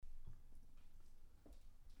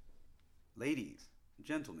ladies,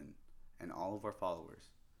 gentlemen, and all of our followers.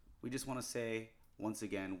 We just want to say once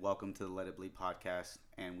again, welcome to the Let It Bleed podcast,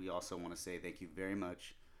 and we also want to say thank you very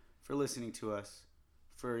much for listening to us,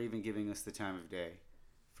 for even giving us the time of day,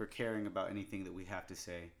 for caring about anything that we have to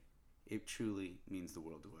say. It truly means the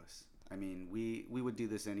world to us. I mean, we would do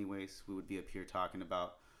this anyways. We would be up here talking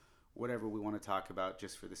about whatever we want to talk about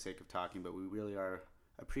just for the sake of talking, but we really are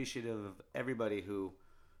appreciative of everybody who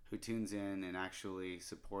tunes in and actually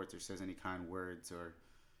supports or says any kind words or,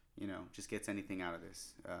 just gets anything out of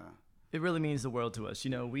this. It really means the world to us.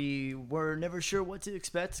 We were never sure what to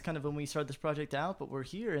expect kind of when we started this project out, but we're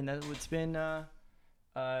here, and it's been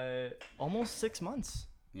almost 6 months.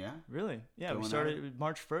 Yeah. Really? Yeah, we started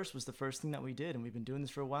March 1st was the first thing that we did, and we've been doing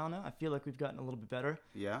this for a while now. I feel like we've gotten a little bit better.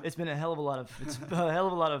 Yeah. It's been a hell of a lot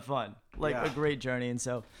of fun. A great journey. And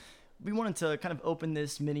so we wanted to kind of open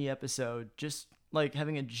this mini episode just like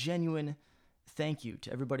having a genuine thank you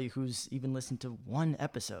to everybody who's even listened to one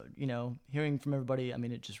episode. Hearing from everybody, I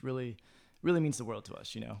mean, it just really, really means the world to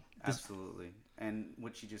us, Absolutely. And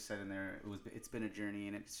what you just said in there, it's been a journey,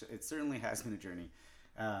 and it certainly has been a journey.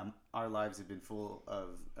 Our lives have been full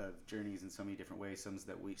of journeys in so many different ways.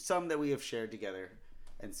 Some that we have shared together,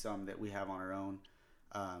 and some that we have on our own.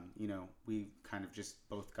 We've kind of just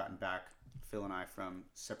both gotten back, Phil and I, from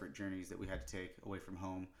separate journeys that we had to take away from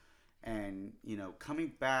home, and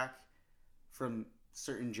coming back from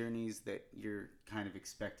certain journeys that you're kind of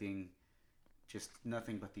expecting just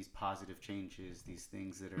nothing but these positive changes, these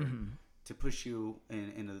things that are to push you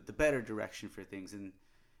in the better direction for things. And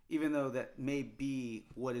even though that may be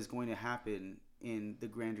what is going to happen in the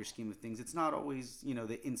grander scheme of things, it's not always,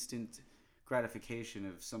 the instant gratification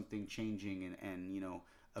of something changing and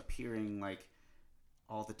appearing like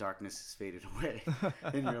all the darkness has faded away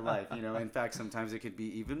in your life. In fact, sometimes it could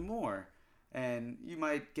be even more. And you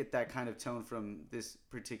might get that kind of tone from this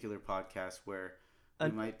particular podcast where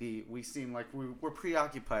we seem like we're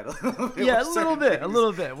preoccupied a little bit. Yeah, a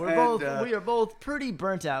little bit. We are both pretty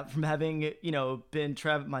burnt out from having, been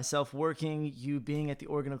myself working, you being at the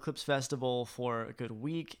Oregon Eclipse Festival for a good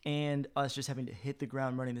week, and us just having to hit the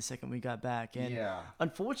ground running the second we got back. And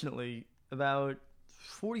unfortunately, about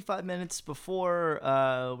 45 minutes before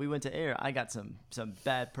we went to air, I got some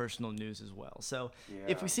bad personal news as well. So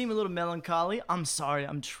if we seem a little melancholy, I'm sorry.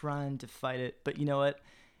 I'm trying to fight it, but you know what?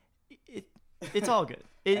 It's all good.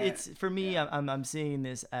 It's for me. I'm seeing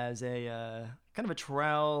this as a kind of a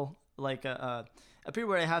trial, like a period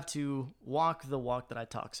where I have to walk the walk that I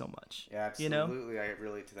talk so much. Yeah, absolutely. I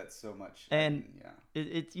relate to that so much. And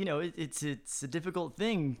it's a difficult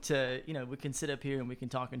thing to we can sit up here and we can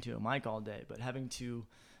talk into a mic all day, but having to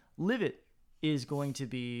live it is going to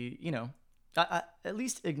be I at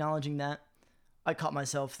least acknowledging that I caught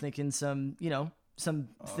myself thinking some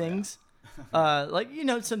things.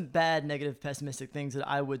 Some bad, negative, pessimistic things that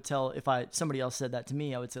I would tell if somebody else said that to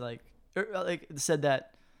me. I would say said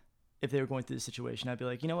that if they were going through the situation, I'd be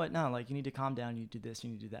like, you know what? No, you need to calm down. You do this. You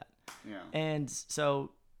need to do that. Yeah. And so,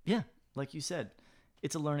 like you said,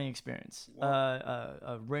 it's a learning experience.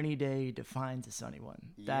 A rainy day defines a sunny one.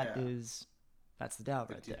 That's the doubt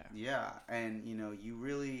right there. Yeah. And, you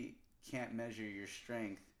really can't measure your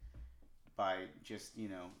strength by just,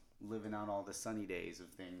 living out all the sunny days of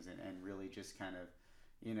things and really just kind of,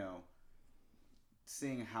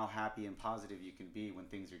 seeing how happy and positive you can be when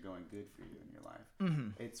things are going good for you in your life.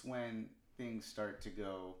 Mm-hmm. It's when things start to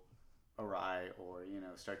go awry or,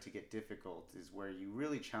 start to get difficult is where you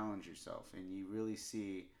really challenge yourself and you really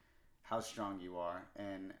see how strong you are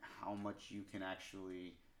and how much you can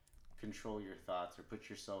actually control your thoughts or put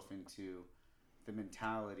yourself into the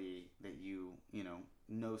mentality that you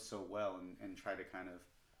know so well and try to kind of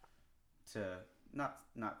to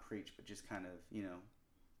not preach, but just kind of,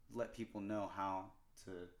 let people know how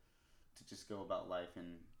to just go about life.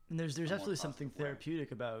 And there's absolutely something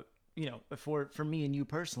therapeutic about, for me and you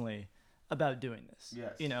personally about doing this.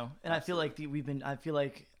 Yes. And absolutely. I feel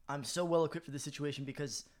like I'm so well equipped for this situation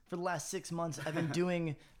because for the last 6 months I've been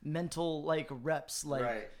doing mental reps.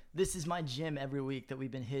 Right. This is my gym every week that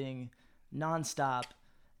we've been hitting nonstop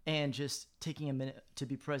and just taking a minute to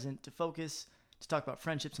be present, to focus, to talk about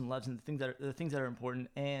friendships and loves and the things that are important.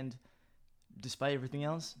 And despite everything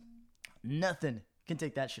else, nothing can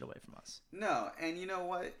take that shit away from us. No, and you know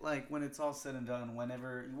what? When it's all said and done,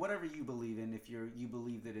 whatever you believe in, if you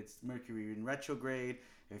believe that it's Mercury in retrograde,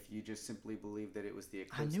 if you just simply believe that it was the I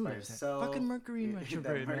eclipse knew by it was that itself. fucking Mercury in that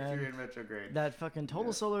retrograde, Mercury man. in retrograde. That fucking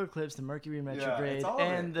total solar eclipse, the Mercury in retrograde, it's all of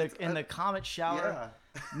and it. the comet shower. Yeah.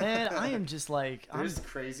 Man, I am just like, There's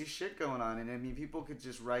crazy shit going on, and I mean, people could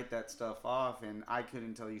just write that stuff off, and I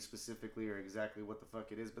couldn't tell you specifically or exactly what the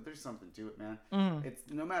fuck it is, but there's something to it, man. It's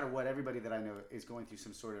no matter what, everybody that I know is going through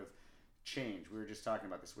some sort of change. We were just talking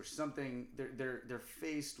about this, where something they're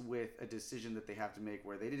faced with a decision that they have to make,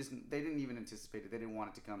 where they didn't even anticipate it, they didn't want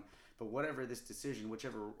it to come, but whatever this decision,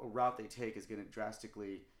 whichever route they take, is going to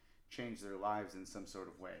drastically change their lives in some sort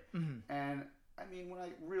of way. And I mean, when I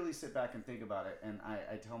really sit back and think about it, and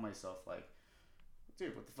I tell myself, like,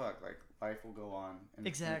 dude, what the fuck? Like, life will go on. And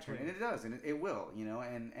exactly. And it does, and it will, you know,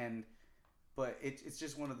 but it's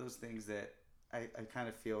just one of those things that I kind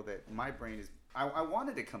of feel that my brain is, I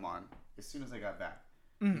wanted to come on as soon as I got back,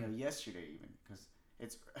 you know, yesterday even, because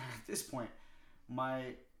it's, at this point,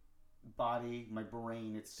 my body, my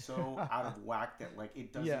brain, it's so out of whack that, like,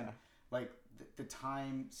 it doesn't, like, the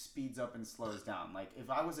time speeds up and slows down. Like, if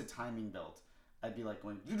I was a timing belt, I'd be like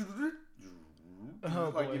going,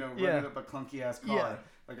 like, you know, running up a clunky ass car. Yeah.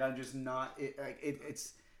 Like, I'm just not.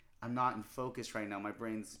 I'm not in focus right now. My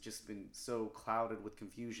brain's just been so clouded with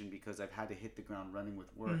confusion because I've had to hit the ground running with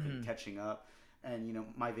work and catching up. And you know,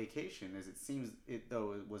 my vacation, as it seems,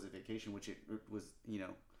 though it was a vacation, which it was, you know,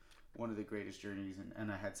 one of the greatest journeys,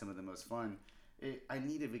 and I had some of the most fun. I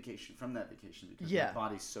need a vacation from that vacation because my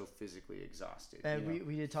body's so physically exhausted. And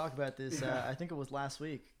we did talk about this. I think it was last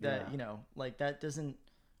week that you know, like, that doesn't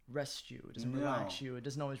rest you. It doesn't relax you. It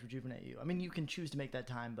doesn't always rejuvenate you. I mean, you can choose to make that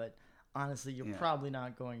time, but honestly, you're probably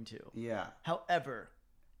not going to. Yeah. However,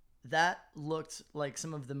 that looked like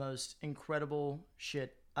some of the most incredible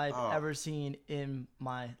shit I've ever seen in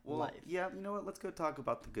my life. Yeah, you know what? Let's go talk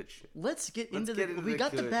about the good shit. Let's get into we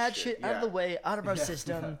got the bad shit out of the way, out of our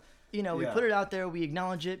system. You know, we put it out there, we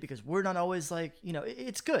acknowledge it because we're not always like, you know,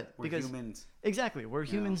 it's good. We're because humans. Exactly. We're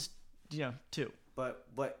humans, you know, too. But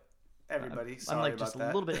everybody, sorry I'm like about just that.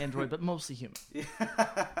 a little bit android, but mostly human.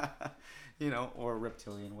 You know, or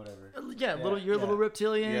reptilian, whatever. You're a little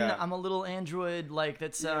reptilian. Yeah. I'm a little android. Like,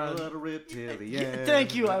 that's You're a little reptilian.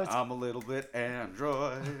 Thank you. I'm a little bit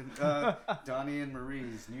android. Donnie and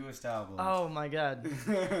Marie's newest album. Oh my god,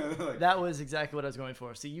 that was exactly what I was going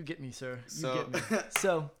for. See, you get me, sir. You get me.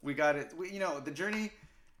 So we got it. You know, the journey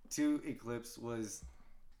to Eclipse was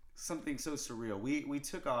something so surreal. We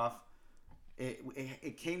took off.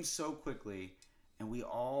 It came so quickly, and we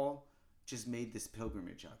all just made this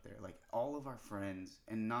pilgrimage out there, like all of our friends,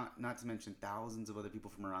 and not to mention thousands of other people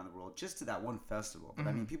from around the world, just to that one festival. But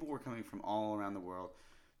I mean, people were coming from all around the world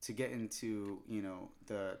to get into, you know,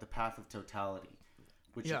 the path of totality,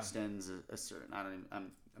 which extends a certain.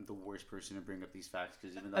 I'm the worst person to bring up these facts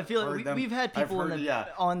because even though I feel like we've had people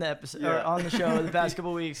on the episode or on the show the past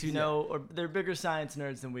couple of weeks who know, or they're bigger science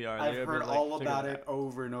nerds than we are. I've heard all about it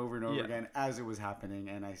over and over and over again as it was happening,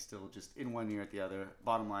 and I still just in one ear at the other.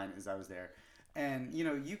 Bottom line is I was there, and you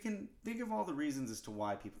know, you can think of all the reasons as to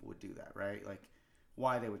why people would do that, right? Like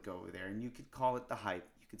why they would go over there, and you could call it the hype.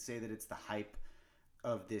 You could say that it's the hype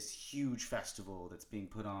of this huge festival that's being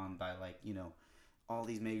put on by, like, you know, all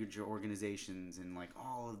these major organizations and like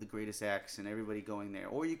all of the greatest acts and everybody going there.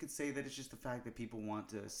 Or you could say that it's just the fact that people want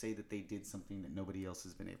to say that they did something that nobody else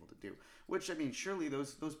has been able to do, which, I mean, surely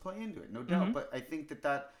those play into it, no doubt. But I think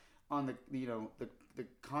that on the, you know, the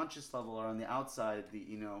conscious level or on the outside, the,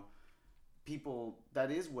 you know, people,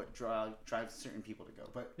 that is what drives certain people to go.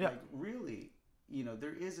 But like really, you know,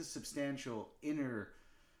 there is a substantial inner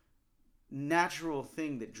natural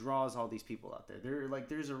thing that draws all these people out there.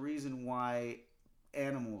 There's a reason why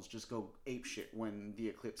animals just go apeshit when the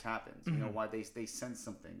eclipse happens. You know, why they sense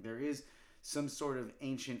something. There is some sort of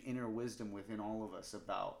ancient inner wisdom within all of us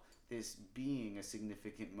about this being a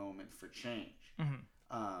significant moment for change.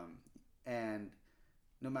 And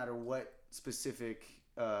no matter what specific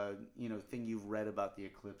you know, thing you've read about the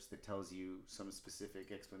eclipse that tells you some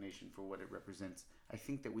specific explanation for what it represents, I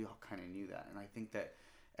think that we all kind of knew that, and I think that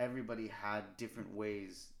everybody had different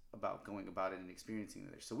ways about going about it and experiencing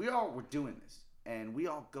it. So we all were doing this. And we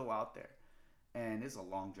all go out there, and it's a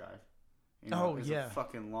long drive. You know, it's a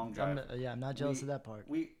fucking long drive. I'm not jealous of that part.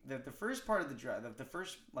 The first part of the drive, the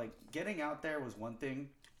first, like, getting out there was one thing.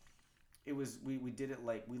 It was, we did it,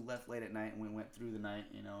 like, we left late at night and we went through the night,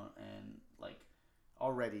 you know, and, like,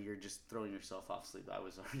 already you're just throwing yourself off sleep. I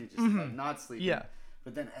was already just like, not sleeping. Yeah.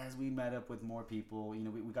 But then as we met up with more people, you know,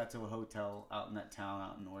 we got to a hotel out in that town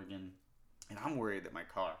out in Oregon, and I'm worried that my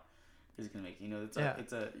car is gonna make, you know, it's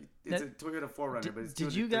a Toyota 4Runner, but it's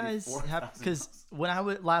did you guys have, because when I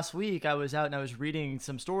was last week I was out and I was reading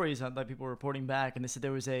some stories that people were reporting back, and they said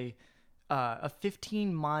there was a a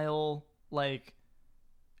 15-mile like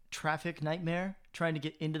traffic nightmare trying to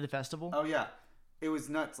get into the festival. Oh yeah, it was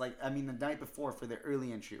nuts. Like I mean, the night before for the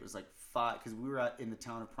early entry, it was like 5 because we were in the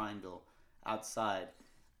town of Prineville, outside,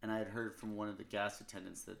 and I had heard from one of the gas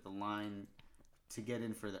attendants that the line to get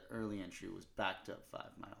in for the early entry was backed up 5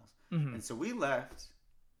 miles, and so we left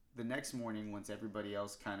the next morning once everybody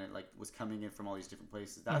else kind of like was coming in from all these different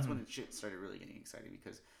places. That's when shit started really getting exciting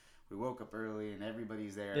because we woke up early and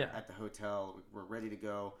everybody's there at the hotel. We're ready to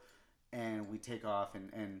go, and we take off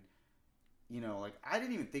and you know, like I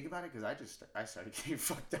didn't even think about it because I started getting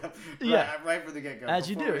fucked up right from the get go. As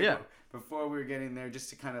you do, before we were getting there, just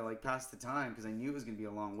to kind of like pass the time because I knew it was gonna be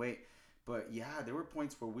a long wait. But yeah, there were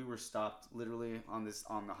points where we were stopped literally on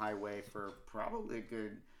the highway for probably a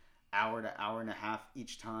good hour to hour and a half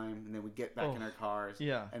each time, and then we'd get back in our cars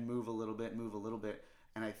and move a little bit.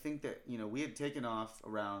 And I think that, you know, we had taken off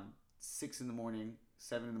around 6 in the morning,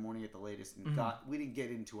 7 in the morning at the latest, and we didn't get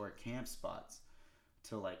into our camp spots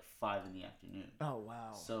till like 5 in the afternoon. Oh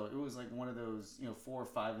wow. So it was like one of those, you know, 4 or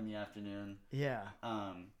 5 in the afternoon. Yeah.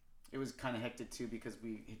 It was kind of hectic too because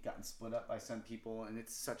we had gotten split up by some people, and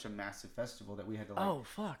it's such a massive festival that we had to like. Oh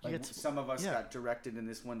fuck! Like some of us got directed in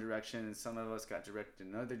this one direction, and some of us got directed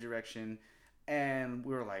in another direction, and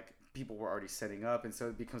we were like, people were already setting up, and so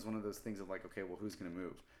it becomes one of those things of like, okay, well, who's gonna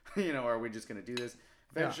move? You know, are we just gonna do this?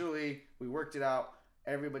 Eventually, we worked it out.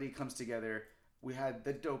 Everybody comes together. We had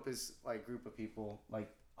the dopest like group of people, like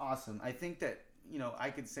awesome. I think that, you know,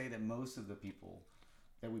 I could say that most of the people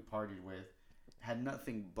that we partied with had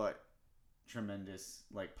nothing but tremendous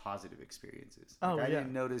like positive experiences. Like, I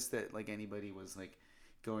didn't notice that like anybody was like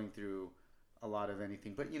going through a lot of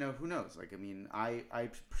anything, but you know, who knows? Like, I mean, I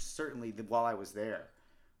certainly while I was there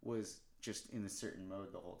was just in a certain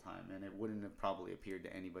mode the whole time, and it wouldn't have probably appeared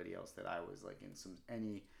to anybody else that I was like in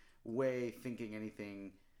any way thinking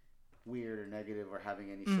anything weird or negative or having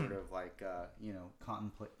any sort of like you know,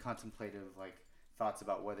 contemplative like thoughts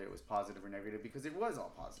about whether it was positive or negative, because it was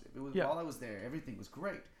all positive. It was while I was there, everything was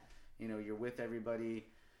great. You know, you're with everybody.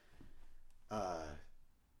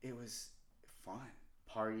 It was fun.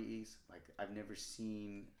 Parties. Like, I've never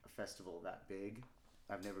seen a festival that big.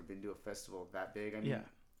 I've never been to a festival that big. I mean,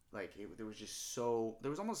 like there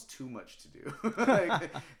was almost too much to do.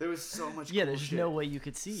 Like, there was so much. Yeah, cool there's shit. No way you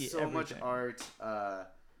could see so everything. Much art.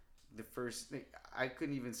 The first, I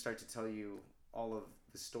couldn't even start to tell you all of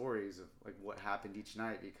the stories of like what happened each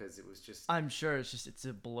night because it was just. I'm sure it's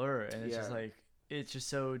a blur, and it's just like it's just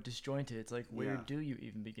so disjointed. It's like, where do you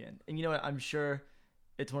even begin? And you know what? I'm sure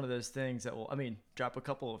it's one of those things that will. I mean, drop a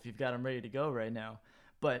couple if you've got them ready to go right now.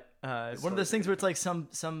 But one of those things where it's like some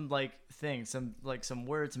like thing, some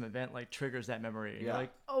word, some event like triggers that memory. And you're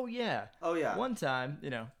like, oh yeah, one time,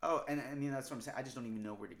 you know. Oh, and I mean that's what I'm saying. I just don't even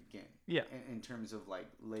know where to begin. Yeah. In terms of like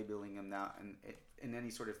labeling them now and in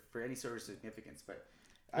any sort of significance, but.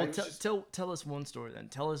 Well, tell us one story then.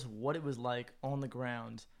 Tell us what it was like on the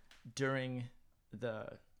ground during the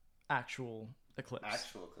actual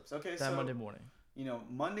eclipse. Okay, that Monday morning. You know,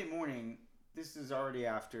 Monday morning. This is already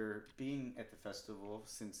after being at the festival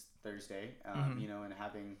since Thursday, you know, and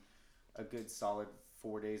having a good solid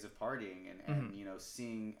 4 days of partying and you know,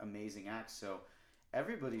 seeing amazing acts. So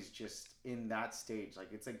everybody's just in that stage. Like,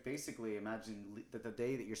 it's like basically imagine that the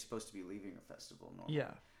day that you're supposed to be leaving a festival normally.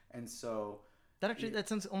 Yeah. And so that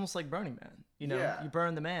sounds almost like Burning Man. You know, you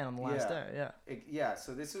burn the man on the last day.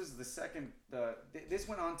 So this was the second. This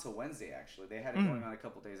went on till Wednesday. Actually, they had it going on a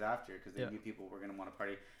couple days after because they knew people were going to want to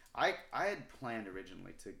party. I had planned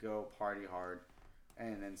originally to go party hard,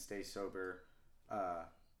 and then stay sober,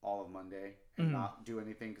 all of Monday and not do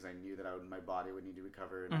anything because I knew that my body would need to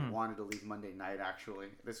recover, and I wanted to leave Monday night. Actually,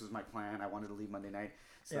 this was my plan. I wanted to leave Monday night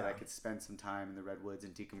so that I could spend some time in the redwoods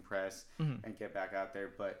and decompress and get back out there,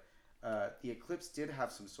 but. The eclipse did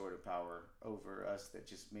have some sort of power over us that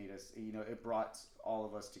just made us, you know, it brought all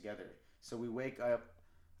of us together. So we wake up,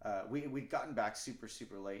 we'd gotten back super,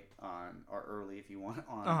 super late or early if you want,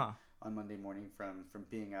 on Monday morning from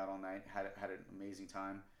being out all night, had an amazing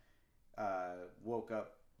time, woke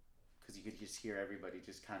up because you could just hear everybody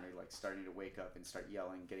just kind of like starting to wake up and start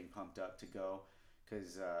yelling, getting pumped up to go.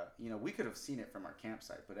 Because, you know, we could have seen it from our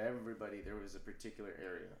campsite, but everybody, there was a particular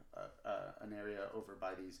area, an area over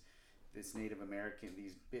by this Native American,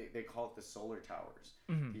 these big, they call it the solar towers,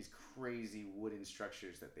 these crazy wooden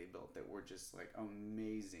structures that they built that were just like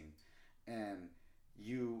amazing. And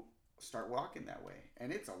you start walking that way,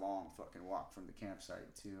 and it's a long fucking walk from the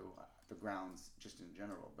campsite to the grounds just in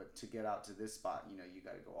general. But to get out to this spot, you know, you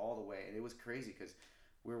got to go all the way. And it was crazy because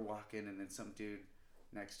we were walking, and then some dude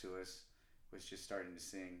next to us was just starting to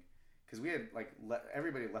sing. because we had like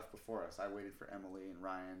everybody left before us. I waited for Emily and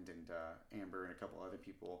Ryan and Amber and a couple other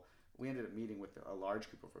people. We ended up meeting with a large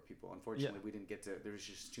group of our people. Unfortunately, we didn't get to. There was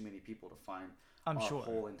just too many people to find our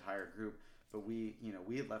whole entire group. But we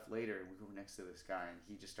had left later, and we were next to this guy, and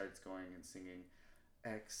he just starts going and singing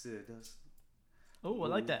Exodus. Oh, I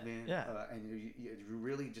like that. Yeah. And you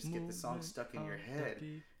really just get the song stuck in your head,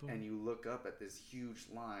 and you look up at this huge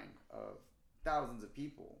line of thousands of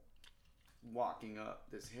people walking up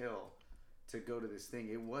this hill to go to this thing.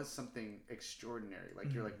 It was something extraordinary.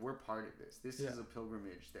 Like, you're like, we're part of this. This is a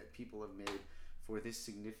pilgrimage that people have made for this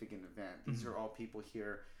significant event. These are all people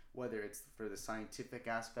here, whether it's for the scientific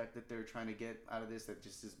aspect that they're trying to get out of this, that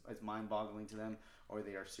just is mind-boggling to them, or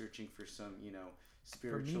they are searching for some,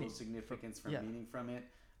 spiritual significance, for meaning from it.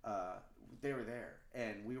 They were there,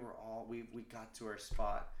 and we were all we got to our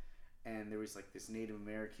spot, and there was like this Native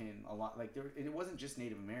American, a lot like there. And it wasn't just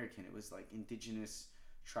Native American; it was like indigenous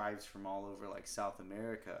tribes from all over like South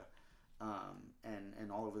America,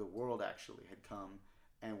 and all over the world actually had come,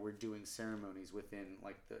 and were doing ceremonies within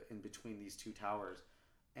like in between these two towers,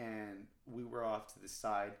 and we were off to the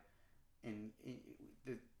side, and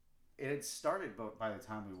it had started by the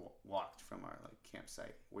time we walked from our like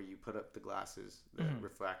campsite, where you put up the glasses, the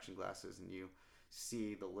refraction glasses, and you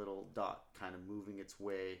see the little dot kind of moving its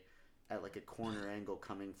way at like a corner angle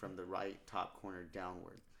coming from the right top corner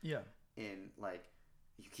downward. Yeah. And like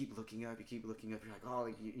you keep looking up, you're like, oh,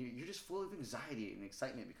 like you're just full of anxiety and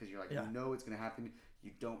excitement, because you're like, you know it's gonna happen,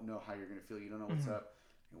 you don't know how you're gonna feel, you don't know what's up,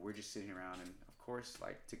 and we're just sitting around, and of course,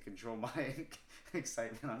 like, to control my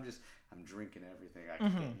excitement, I'm drinking everything I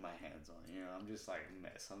can get my hands on. I'm just like a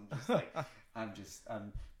mess. I'm just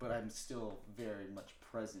like, but I'm still very much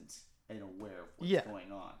present and aware of what's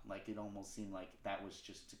going on. Like, it almost seemed like that was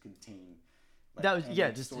just to contain. Like, that was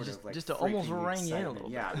just to almost rein you in a little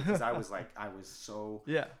bit. Yeah, because I was so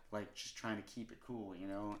like just trying to keep it cool,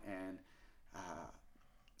 and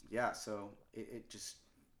so it just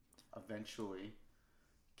eventually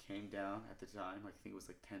came down at the time. I think it was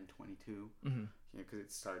like 10:22, because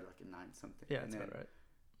it started like at 9 something. Yeah, that's about right.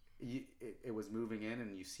 It was moving in,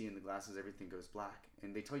 and you see in the glasses everything goes black,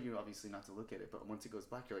 and they tell you obviously not to look at it, but once it goes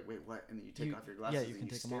black, you're like, wait, what? And then you take off your glasses and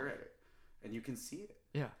you stare at it, and you can see it.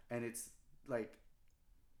 Yeah. And it's like,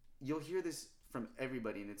 you'll hear this from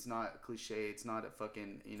everybody, and it's not a cliche, it's not a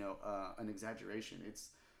fucking an exaggeration. It's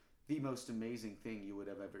the most amazing thing you would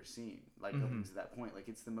have ever seen, like up to that point. Like,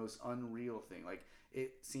 it's the most unreal thing. Like,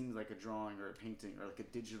 it seems like a drawing or a painting or like a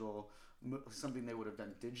digital, something they would have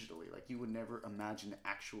done digitally. Like, you would never imagine to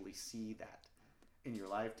actually see that in your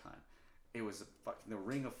lifetime. It was the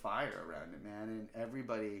ring of fire around it, man, and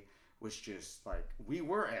everybody was just like, we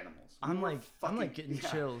were animals. I'm like getting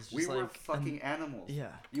chills. We were fucking animals.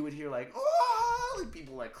 Yeah. You would hear like, oh, like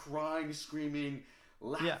people like crying, screaming,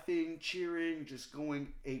 laughing, cheering, just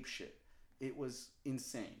going ape shit. It was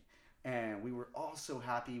insane. And we were all so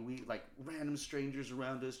happy. We like random strangers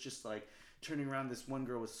around us, just like turning around. This one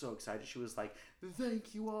girl was so excited. She was like,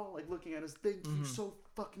 thank you all, like looking at us. Thank you so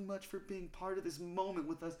fucking much for being part of this moment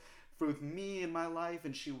with us, with me in my life.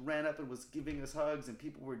 And she ran up and was giving us hugs, and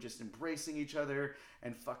people were just embracing each other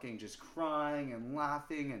and fucking just crying and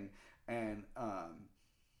laughing. And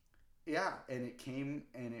it came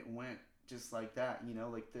and it went just like that,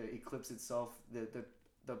 like the eclipse itself, the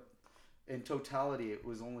in totality, it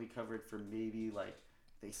was only covered for maybe like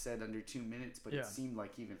they said under 2 minutes, but it seemed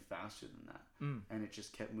like even faster than that. And it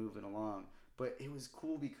just kept moving along. But it was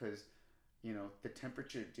cool because, the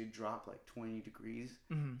temperature did drop like 20 degrees.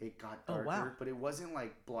 It got darker, but it wasn't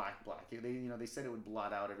like black. They said it would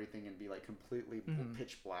blot out everything and be like completely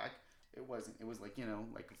pitch black. It wasn't. It was like,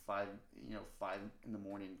 like a 5 in the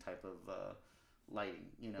morning type of lighting,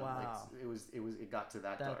 wow. It got to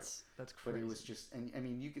that dark. That's crazy. But it was just, and I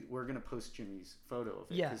mean, we're gonna post Jimmy's photo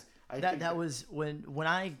of it. Yeah, that was when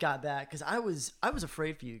I got back, because I was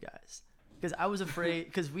afraid for you guys, because I was afraid,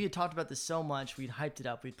 because we had talked about this so much, we'd hyped it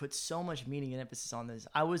up, we'd put so much meaning and emphasis on this.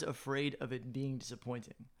 I was afraid of it being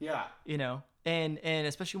disappointing. Yeah, and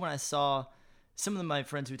especially when I saw some of my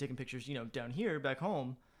friends who had taken pictures, down here back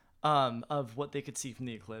home, of what they could see from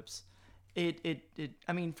the eclipse.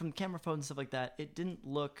 I mean, from camera phones and stuff like that, it didn't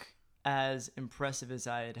look as impressive as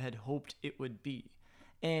I had hoped it would be.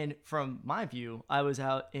 And from my view, I was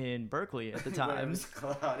out in Berkeley at the time.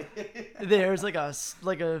 There's like a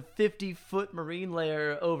 50-foot marine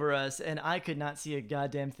layer over us, and I could not see a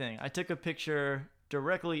goddamn thing. I took a picture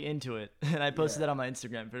directly into it, and I posted that on my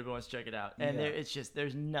Instagram if anyone wants to check it out. And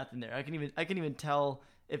there's nothing there. I can even tell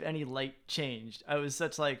if any light changed. I was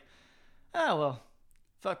such like, oh well.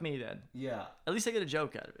 fuck me then. Yeah. At least I get a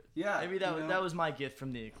joke out of it. Yeah. Maybe that was my gift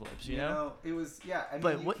from the eclipse. You know? It was. Yeah. I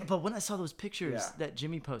mean, But when I saw those pictures that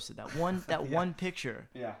Jimmy posted, that one picture,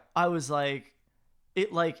 yeah, I was like,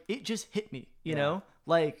 it just hit me. You know,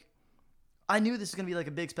 like. I knew this was going to be like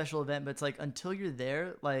a big special event, but it's like until you're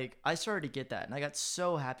there, like I started to get that. And I got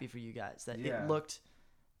so happy for you guys that it looked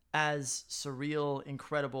as surreal,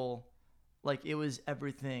 incredible. Like it was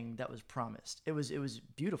everything that was promised. It was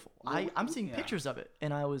beautiful. Well, I'm seeing pictures of it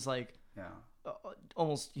and I was like,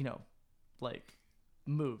 almost, like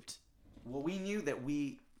moved. Well, we knew that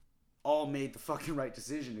we all made the fucking right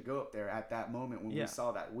decision to go up there at that moment when we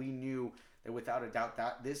saw that. We knew that without a doubt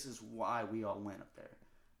that this is why we all went up there.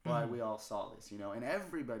 Why we all saw this, and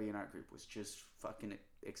everybody in our group was just fucking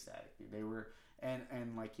ecstatic. They were, and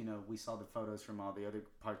like, we saw the photos from all the other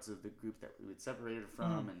parts of the group that we had separated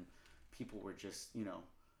from, and people were just,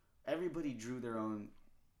 everybody drew their own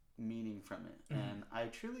meaning from it. And I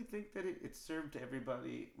truly think that it served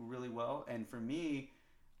everybody really well. And for me,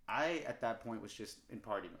 I, at that point, was just in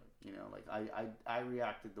party mode, like I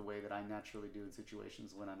reacted the way that I naturally do in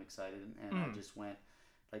situations when I'm excited, and I just went,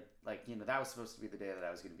 like that was supposed to be the day that I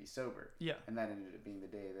was going to be sober. Yeah. And that ended up being the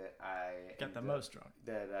day that I got the most drunk.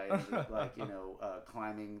 That I ended up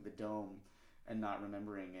climbing the dome and not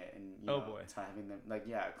remembering it, and having them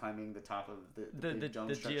climbing the top of the dome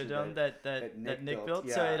the structure geodome that Nick built.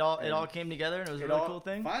 Yeah. So it all came together and it was a really cool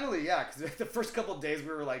thing. Finally, yeah, because the first couple of days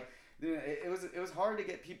we were like, it was hard to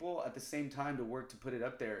get people at the same time to work to put it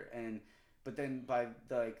up there, but then by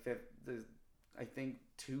the I think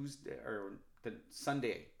Tuesday or the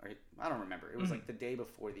Sunday, or I don't remember. It was like the day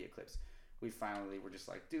before the eclipse. We finally were just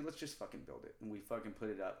like, dude, let's just fucking build it, and we fucking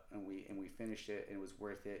put it up, and we finished it, and it was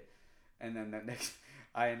worth it. And then that next,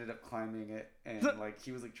 I ended up climbing it, and like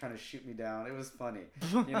he was like trying to shoot me down. It was funny,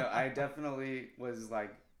 I definitely was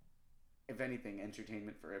like, if anything,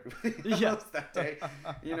 entertainment for everybody else that day,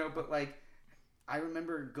 But like, I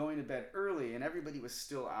remember going to bed early, and everybody was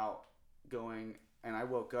still out going, and I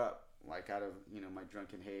woke up like out of my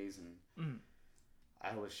drunken haze, and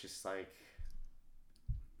I was just like,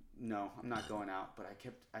 no, I'm not going out. But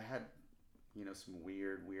I had some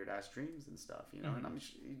weird ass dreams and stuff, and I'm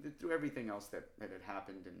through everything else that had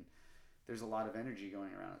happened, and there's a lot of energy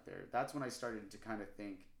going around out there. That's when I started to kind of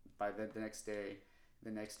think. By the next day,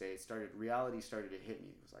 reality started to hit me.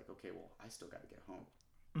 It was like, okay, well, I still got to get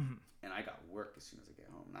home, and I got work as soon as I get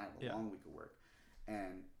home, and I have a long week of work,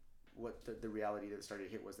 and what the reality that started to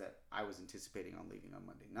hit was that I was anticipating on leaving on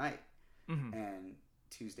Monday night, and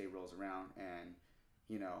Tuesday rolls around, and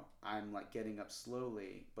I'm like getting up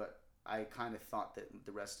slowly, but I kind of thought that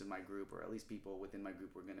the rest of my group, or at least people within my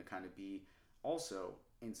group, were going to kind of be also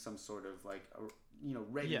in some sort of like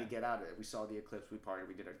ready to get out of it. We saw the eclipse, we partied,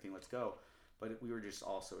 we did everything, let's go. But we were just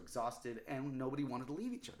all so exhausted, and nobody wanted to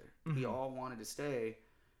leave each other. We all wanted to stay,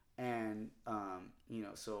 and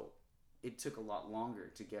so it took a lot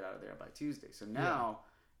longer to get out of there by Tuesday. So now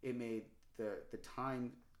it made the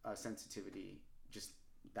time sensitivity just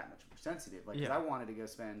that much more sensitive. Like, 'cause I wanted to go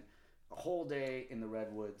spend a whole day in the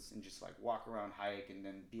redwoods and just like walk around, hike, and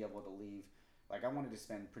then be able to leave. Like, I wanted to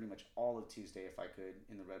spend pretty much all of Tuesday if I could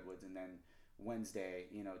in the redwoods, and then Wednesday,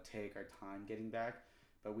 take our time getting back.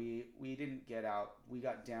 But we didn't get out. We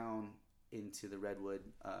got down into the redwood,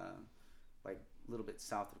 like a little bit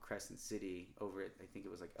south of Crescent City, over at, I think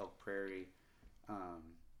it was like Elk Prairie,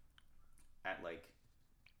 at like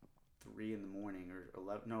 3 in the morning or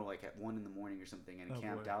 11, no, like at 1 in the morning or something, and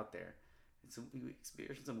camped out there. And so we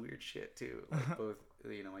experienced some weird shit too. Like both,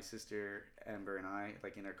 my sister Amber and I,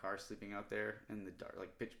 like in our car sleeping out there in the dark,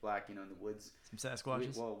 like pitch black, in the woods. Some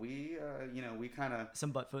Sasquatches. We kind of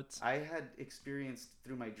some Buttfoots. I had experienced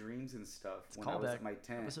through my dreams and stuff when I was at my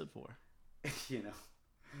tent. Episode 4.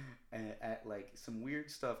 And at like some weird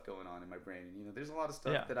stuff going on in my brain. And there's a lot of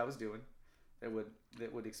stuff that I was doing that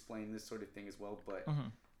would explain this sort of thing as well. But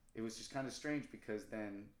it was just kind of strange, because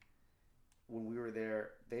then when we were there,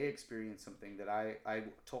 they experienced something that I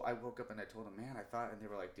woke up and I told them, man, I thought, and they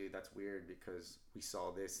were like, dude, that's weird because we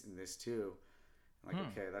saw this and this too. I'm like,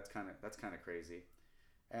 okay, that's kind of crazy.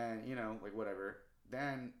 And like whatever.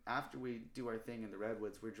 Then after we do our thing in the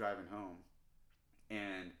redwoods, we're driving home,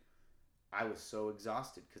 and I was so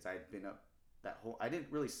exhausted because I had been up I didn't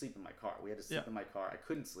really sleep in my car. We had to sleep in my car. I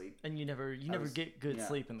couldn't sleep. And you never get good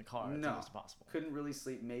sleep in the car. It's almost possible. Couldn't really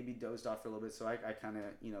sleep. Maybe dozed off for a little bit. So I kind of,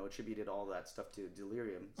 attributed all that stuff to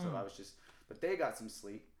delirium. So I was just, but they got some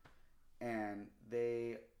sleep, and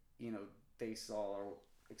they, they saw or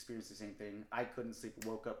experienced the same thing. I couldn't sleep.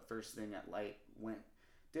 Woke up first thing at light,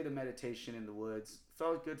 did a meditation in the woods.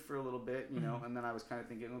 Felt good for a little bit, and then I was kind of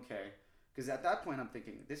thinking, okay, Because at that point, I'm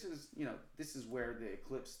thinking, this is where the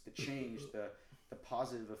eclipse, the change, the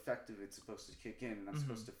positive effect of it's supposed to kick in, and I'm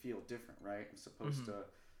supposed to feel different, right? I'm supposed to,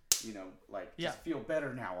 like just feel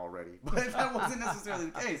better now already. But that wasn't necessarily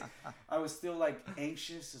the case. I was still like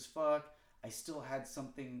anxious as fuck. I still had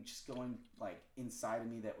something just going like inside of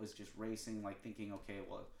me that was just racing, like thinking, okay,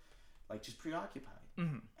 well, like just preoccupied.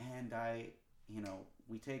 And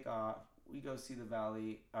we take off, we go see the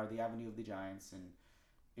Avenue of the Giants, and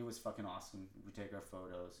it was fucking awesome. We take our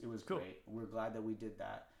photos. It was great. We're glad that we did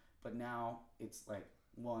that. But now it's like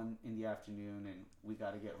 1 in the afternoon, and we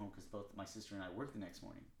got to get home because both my sister and I work the next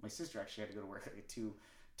morning. My sister actually had to go to work at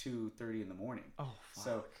 2:30 in the morning. Oh, fuck.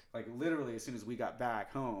 So like literally as soon as we got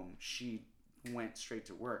back home, she went straight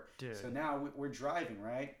to work. Dude. So now we're driving,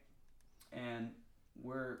 right? And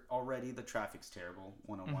we're already, the traffic's terrible,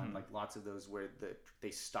 101. Like lots of those where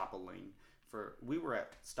they stop a lane. We were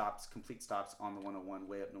at complete stops on the 101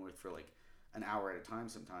 way up north for like an hour at a time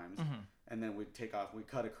sometimes. And then we'd take off, we'd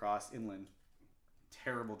cut across inland.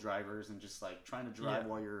 Terrible drivers, and just like trying to drive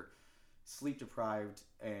while you're sleep deprived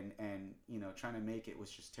and trying to make it was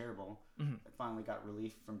just terrible. I finally got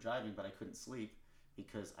relief from driving, but I couldn't sleep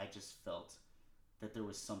because I just felt that there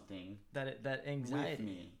was something that anxiety with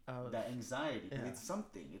me. That anxiety. Yeah. It's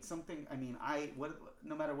something. I mean,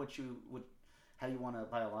 no matter how you want to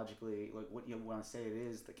biologically, like what you want to say it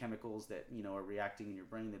is, the chemicals that are reacting in your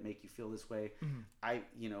brain that make you feel this way. I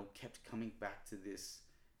kept coming back to this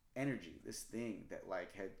energy, this thing that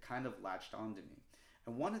like had kind of latched onto me.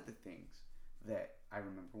 And one of the things that I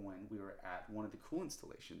remember when we were at one of the cool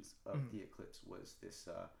installations of the eclipse was this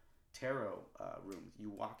tarot room. You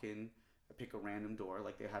walk in, pick a random door,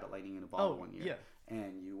 like they had a lightning in a bottle one year,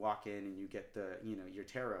 and you walk in and you get the your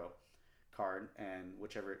tarot card, and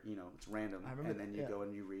whichever it's random, and then you go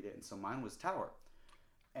and you read it. And so mine was Tower,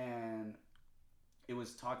 and it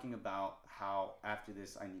was talking about how after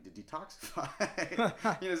this I need to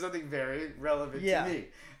detoxify. Something very relevant to me.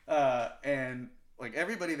 And like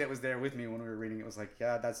everybody that was there with me when we were reading it was like,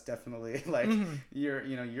 yeah, that's definitely like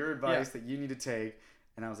your advice that you need to take.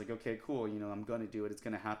 And I was like, okay, cool. I'm going to do it. It's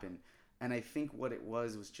going to happen. And I think what it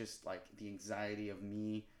was just like the anxiety of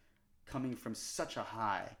me coming from such a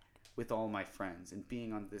high with all my friends and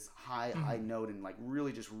being on this high note and like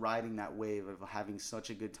really just riding that wave of having such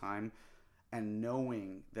a good time. And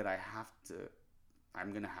knowing that I'm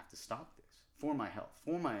going to have to stop this for my health,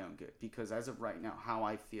 for my own good. Because as of right now, how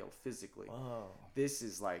I feel physically, this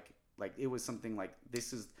is like it was something like,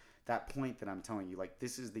 this is that point that I'm telling you, like,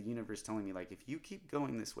 this is the universe telling me, like, if you keep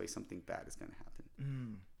going this way, something bad is going to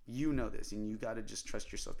happen. You know this, and you got to just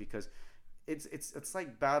trust yourself, because it's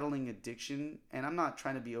like battling addiction. And I'm not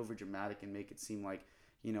trying to be over dramatic and make it seem like,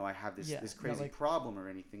 I have this crazy problem or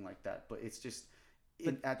anything like that. But it's just,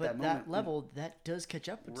 at that moment, that level, that does catch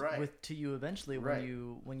up to you eventually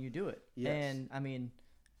when you do it. Yes. And I mean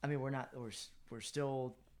we're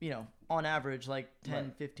still on average like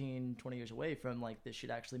 10 15 20 years away from like this shit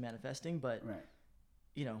actually manifesting, but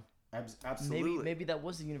absolutely, maybe that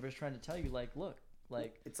was the universe trying to tell you, like, look,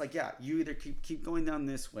 like, it's like, you either keep going down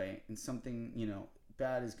this way and something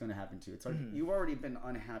bad is going to happen to you. It's like you've already been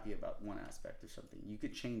unhappy about one aspect of something. You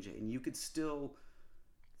could change it, and you could still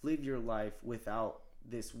live your life without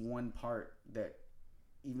this one part that,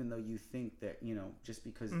 even though you think that just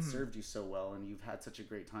because it served you so well and you've had such a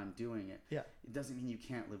great time doing it, it doesn't mean you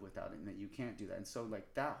can't live without it and that you can't do that. And so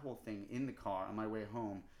like that whole thing in the car on my way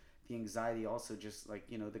home, the anxiety, also just like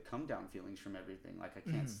the come down feelings from everything, like I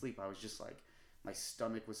can't sleep. I was just like, my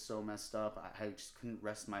stomach was so messed up. I just couldn't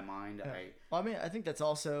rest my mind. Well, I mean, I think that's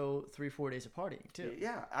also 3-4 days of partying too.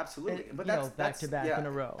 Yeah, absolutely. And, but that's back to back in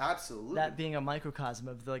a row. Absolutely. That being a microcosm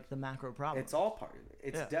of like the macro problem. It's all part of it.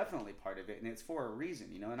 It's definitely part of it, and it's for a reason,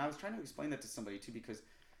 And I was trying to explain that to somebody too, because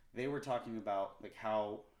they were talking about like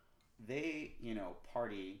how they,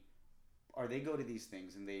 party, or they go to these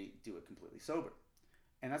things and they do it completely sober.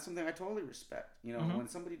 And that's something I totally respect. When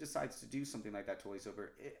somebody decides to do something like that totally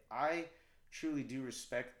sober, I truly do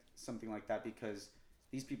respect something like that, because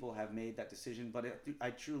these people have made that decision. But I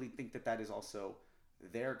truly think that is also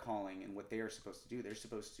their calling and what they are supposed to do. They're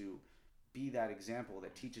supposed to be that example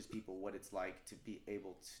that teaches people what it's like to be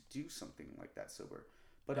able to do something like that sober.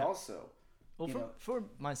 But also, for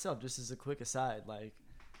myself, just as a quick aside, like,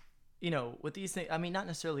 with these things, I mean, not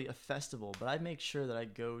necessarily a festival, but I make sure that I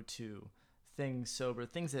go to things sober,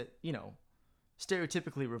 things that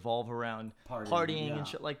stereotypically revolve around partying and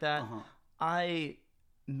shit like that. I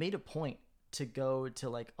made a point to go to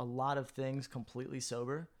like a lot of things completely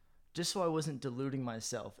sober, just so I wasn't deluding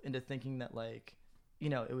myself into thinking that like,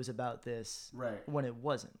 it was about this, when it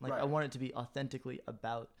wasn't. Like, I wanted it to be authentically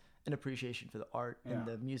about an appreciation for the art Yeah. and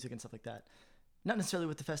the music and stuff like that. Not necessarily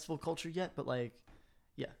with the festival culture yet, but like,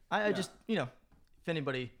 yeah, I Yeah. just, you know, if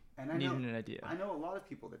anybody And I needing know, an idea. I know a lot of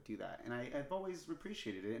people that do that, and I've always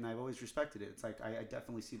appreciated it, and I've always respected it. It's like I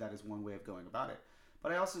definitely see that as one way of going about it.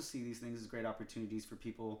 But I also see these things as great opportunities for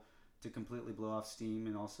people to completely blow off steam,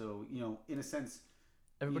 and also, you know, in a sense,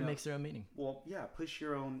 Everybody you know, makes their own meaning. well, yeah, push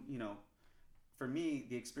your own, you know. For me,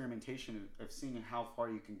 the experimentation of seeing how far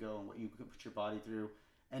you can go and what you can put your body through,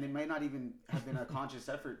 and it might not even have been a conscious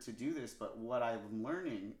effort to do this, but what I'm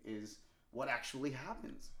learning is what actually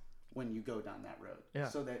happens when you go down that road. Yeah.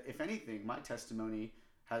 So that if anything, my testimony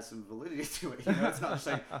has some validity to it. You know, it's not just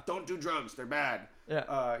like don't do drugs, they're bad.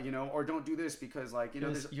 Yeah. You know, or don't do this because like you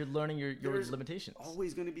know, there's You're learning your there's limitations.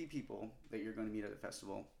 always going to be people that you're going to meet at a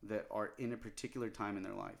festival that are in a particular time in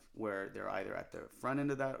their life where they're either at the front end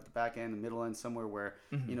of that, or the back end, the middle end, somewhere where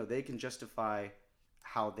you know they can justify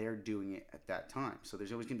how they're doing it at that time. So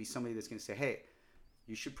there's always going to be somebody that's going to say, "Hey,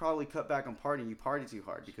 you should probably cut back on partying. You party too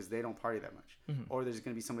hard," because they don't party that much. Or there's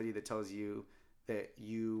going to be somebody that tells you that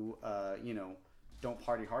you you know don't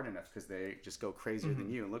party hard enough because they just go crazier than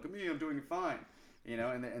you. And look at me, I'm doing it fine. You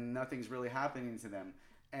know, and nothing's really happening to them.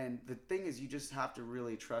 And the thing is, you just have to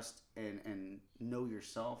really trust and know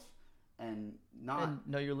yourself and not And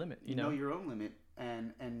know your limit. You know. your own limit.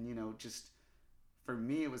 And you know, just for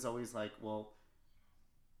me, it was always like, well,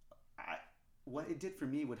 what it did for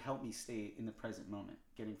me would help me stay in the present moment,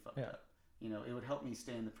 getting fucked up. You know, it would help me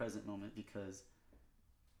stay in the present moment because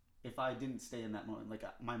if I didn't stay in that moment, like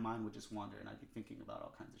my mind would just wander and I'd be thinking about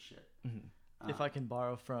all kinds of shit. If I can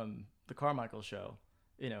borrow from the Carmichael show,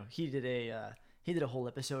 you know, he did a whole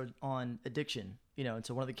episode on addiction, you know, and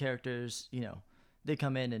so one of the characters, you know, they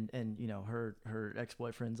come in and you know, her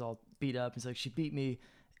ex-boyfriend's all beat up. It's like, she beat me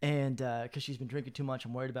and because she's been drinking too much,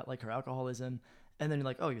 I'm worried about like her alcoholism. And then you're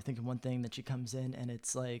like, oh, you're thinking one thing, then she comes in and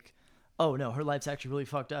it's like, oh no, her life's actually really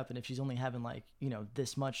fucked up. And if she's only having like, you know,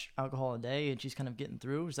 this much alcohol a day and she's kind of getting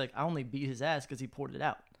through, it's like, I only beat his ass because he poured it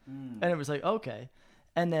out. And it was like, okay.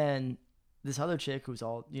 And then this other chick who's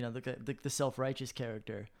all, you know, the self-righteous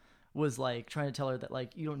character was like trying to tell her that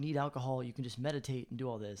like, you don't need alcohol, you can just meditate and do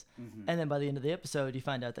all this. And then by the end of the episode, you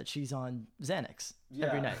find out that she's on Xanax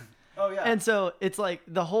every night. Oh yeah. And so it's like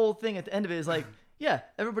the whole thing at the end of it is like, yeah,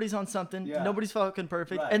 everybody's on something. Yeah. Nobody's fucking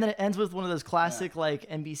perfect. Right. And then it ends with one of those classic like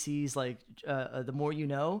NBC's like The More You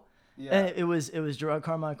Know. Yeah. And it was Gerard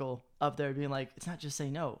Carmichael up there being like, it's not just say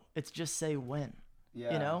no, it's just say when.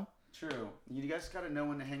 Yeah. You know? True. You guys got to know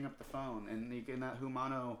when to hang up the phone. And in that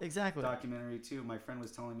Humano Exactly. documentary too, my friend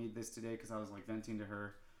was telling me this today because I was like venting to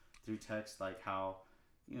her through text, like how,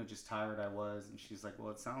 you know, just tired I was. And she's like,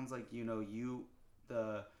 well, it sounds like, you know, you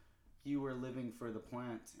were living for the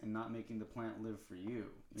plant and not making the plant live for you.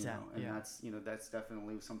 You know? And that's, you know, that's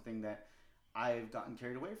definitely something that I've gotten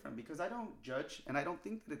carried away from because I don't judge and I don't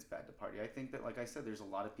think that it's bad to party. I think that, like I said, there's a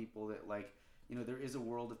lot of people that like, you know, there is a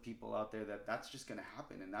world of people out there that's just going to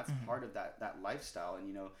happen. And that's part of that lifestyle. And,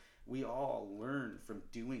 you know, we all learn from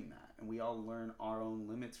doing that and we all learn our own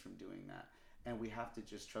limits from doing that. And we have to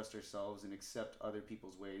just trust ourselves and accept other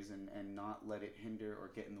people's ways and not let it hinder or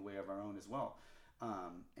get in the way of our own as well.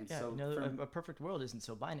 And Yeah, so you know, a perfect world isn't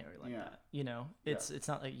so binary like that. You know, it's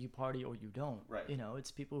not like you party or you don't. Right. You know, it's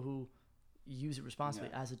people who use it responsibly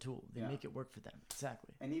Yeah. as a tool. They Yeah. make it work for them.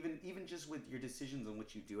 Exactly. And even just with your decisions on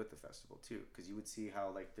what you do at the festival too, because you would see how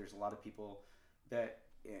like there's a lot of people that,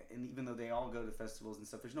 and even though they all go to festivals and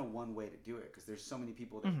stuff, there's no one way to do it because there's so many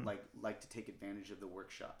people that like to take advantage of the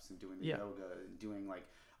workshops and doing the yoga and doing like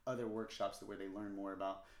other workshops where they learn more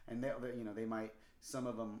about, and they you know, they might, some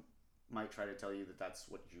of them might try to tell you that that's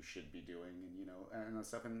what you should be doing, and you know, and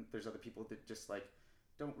stuff. And there's other people that just like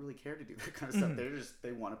don't really care to do that kind of stuff.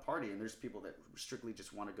 They want to party, and there's people that strictly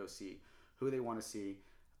just want to go see who they want to see,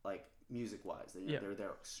 like music wise. They're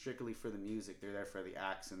there strictly for the music. They're there for the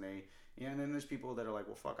acts, and and then there's people that are like,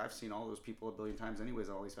 well, fuck, I've seen all those people a billion times anyways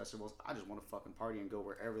at all these festivals. I just want to fucking party and go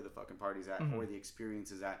wherever the fucking party's at or the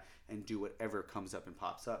experience is at and do whatever comes up and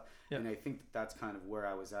pops up. And I think that's kind of where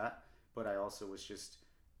I was at, but I also was just,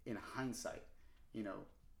 in hindsight, you know,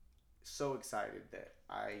 so excited that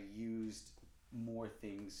I used more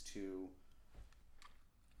things to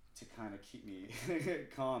kind of keep me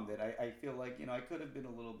calm, that I feel like, you know, I could have been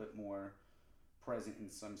a little bit more present in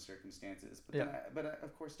some circumstances, but then I,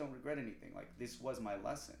 of course, don't regret anything. Like, this was my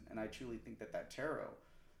lesson, and I truly think that tarot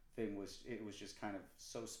thing was just kind of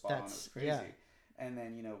so spot on. It was crazy. And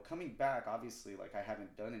then, you know, coming back, obviously, like, I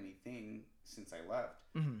haven't done anything since I left,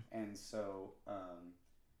 and so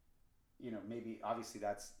you know, maybe obviously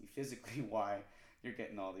that's physically why you're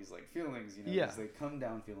getting all these like feelings, you know, because they come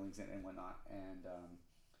down feelings and whatnot. And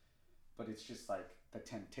but it's just like the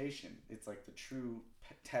temptation. It's like the true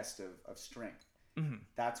test of strength.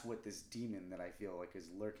 That's what this demon that I feel like is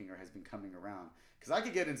lurking or has been coming around. Because I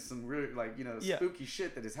could get into some really like spooky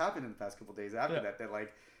shit that has happened in the past couple of days after that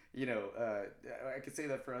like I could say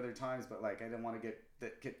that for other times, but like I didn't want to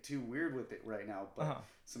get too weird with it right now. But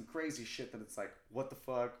some crazy shit that it's like, what the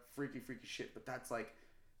fuck, freaky shit. But that's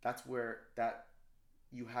where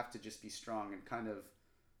you have to just be strong and kind of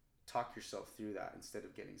talk yourself through that instead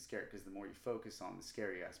of getting scared. Because the more you focus on the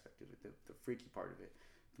scary aspect of it, the freaky part of it,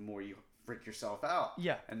 the more you freak yourself out.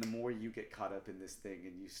 Yeah. And the more you get caught up in this thing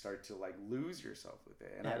and you start to like lose yourself with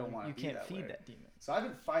it. And I don't want to be that way. You can't feed that demon. So I've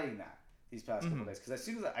been fighting that these past couple days. Because as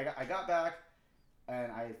soon as I got back,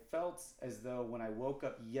 and I felt as though when I woke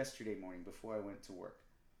up yesterday morning before I went to work,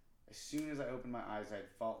 as soon as I opened my eyes, I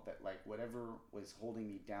felt that like whatever was holding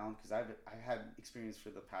me down, because I had experienced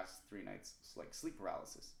for the past 3 nights like sleep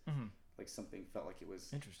paralysis. Like something felt like it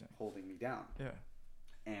was holding me down. Yeah.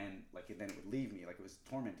 And like then it would leave me, like it was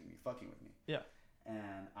tormenting me, fucking with me. Yeah.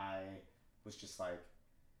 And I was just like,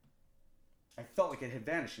 I felt like it had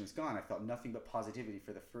vanished and it was gone. I felt nothing but positivity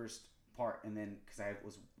for the first part, and then because I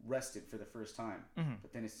was rested for the first time.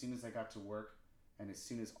 But then as soon as I got to work, and as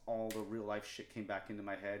soon as all the real life shit came back into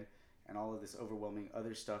my head, and all of this overwhelming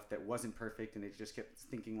other stuff that wasn't perfect, and it just kept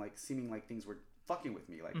seeming like things were fucking with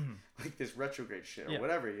me, like this retrograde shit or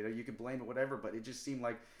whatever. You could blame it whatever, but it just seemed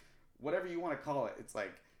like whatever you want to call it, it's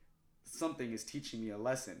like something is teaching me a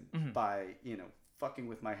lesson by fucking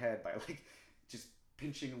with my head, by like just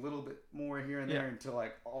pinching a little bit more here and there until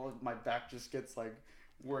like all of my back just gets like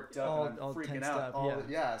worked up and I'm freaking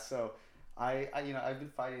out. So I've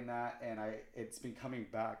been fighting that, and it's been coming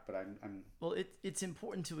back, but I'm well, it's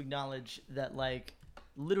important to acknowledge that like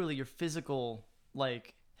literally your physical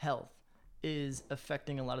like health is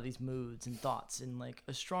affecting a lot of these moods and thoughts in like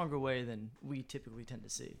a stronger way than we typically tend to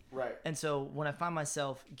see. Right. And so when I find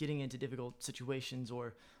myself getting into difficult situations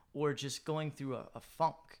or just going through a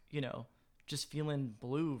funk, just feeling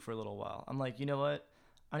blue for a little while, I'm like, you know what?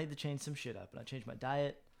 I need to change some shit up. And I change my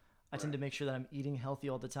diet. I tend to make sure that I'm eating healthy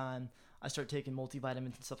all the time. I start taking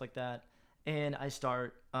multivitamins and stuff like that. And I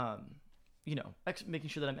start, making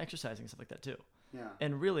sure that I'm exercising and stuff like that too. Yeah.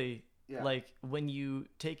 And really, like when you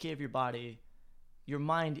take care of your body, your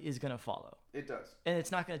mind is going to follow. It does. And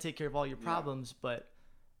it's not going to take care of all your problems, but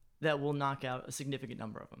that will knock out a significant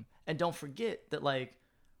number of them. And don't forget that like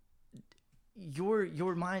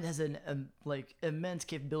your mind has an immense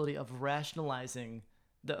capability of rationalizing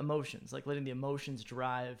the emotions, like letting the emotions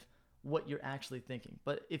drive what you're actually thinking.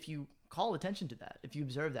 But if you call attention to that, if you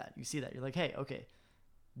observe that, you see that, you're like, hey, okay,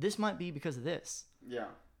 this might be because of this. Yeah.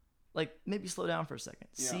 Like maybe slow down for a second.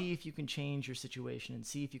 Yeah. See if you can change your situation and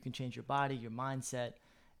see if you can change your body, your mindset,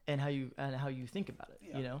 and how you think about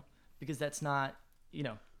it, because that's not,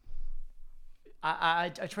 I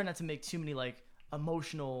try not to make too many like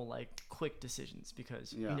emotional, like quick decisions,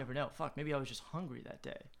 because you never know. Fuck, maybe I was just hungry that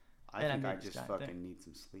day. I think I just fucking need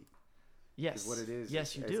some sleep. Yes. Is what it is.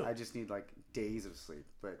 Yes, you do. I just need like days of sleep.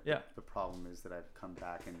 But the problem is that I've come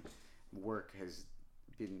back and work has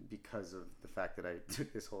been, because of the fact that I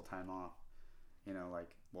took this whole time off,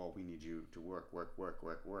 we need you to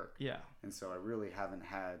work. Yeah. And so I really haven't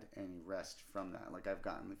had any rest from that. Like I've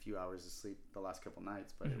gotten a few hours of sleep the last couple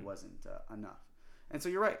nights, but it wasn't enough. And so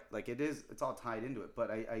you're right. Like it's all tied into it.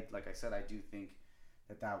 But I like I said, I do think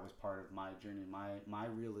that was part of my journey, my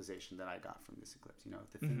realization that I got from this eclipse.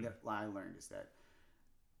 The thing that I learned is that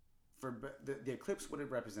for the eclipse, what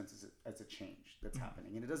it represents is as a change that's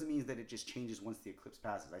happening. And it doesn't mean that it just changes once the eclipse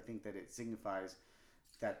passes. I think that it signifies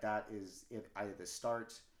that is it, either the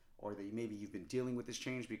start or that maybe you've been dealing with this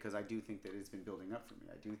change, because I do think that it's been building up for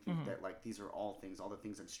me. I do think that like these are all the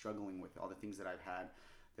things I'm struggling with, all the things that I've had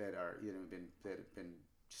that are that have been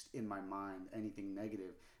just in my mind, anything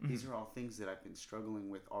negative. These are all things that I've been struggling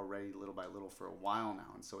with already little by little for a while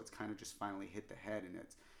now. And so it's kind of just finally hit the head, and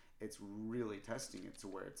it's really testing it to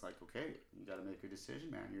where it's like, okay, you got to make a decision,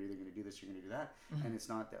 man. You're either going to do this, you're going to do that. And it's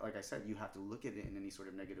not that, like I said, you have to look at it in any sort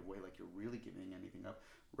of negative way, like you're really giving anything up,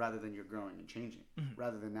 rather than you're growing and changing.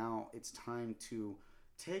 Rather than now it's time to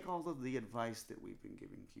take all of the advice that we've been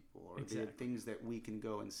giving people, or the things that we can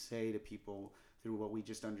go and say to people through what we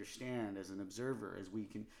just understand as an observer, as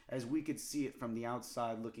we could see it from the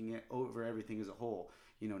outside, looking at over everything as a whole.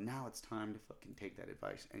 Now it's time to fucking take that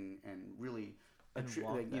advice and really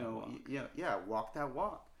walk that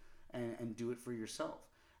walk and do it for yourself.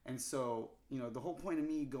 And so the whole point of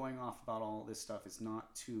me going off about all this stuff is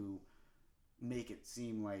not to make it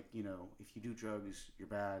seem like if you do drugs you're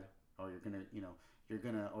bad, or you're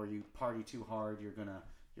gonna or you party too hard you're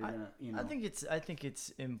You're gonna, you know. I think it's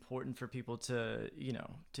important for people to,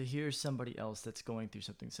 to hear somebody else that's going through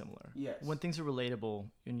something similar. Yes. When things are relatable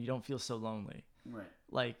and you don't feel so lonely. Right.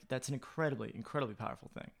 Like, that's an incredibly, incredibly powerful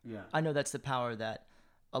thing. Yeah. I know that's the power that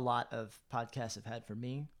a lot of podcasts have had for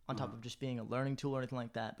me, on top of just being a learning tool or anything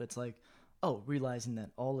like that. But it's like, realizing that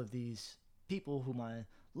all of these people whom I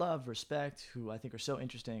love, respect, who I think are so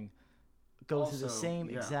interesting, go through the same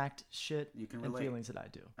exact shit and feelings that I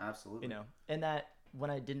do. Absolutely. And that when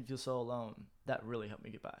I didn't feel so alone, that really helped me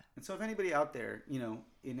get by. And so if anybody out there,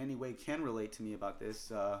 in any way can relate to me about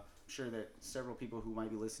this, I'm sure that several people who might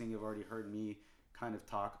be listening have already heard me kind of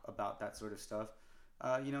talk about that sort of stuff.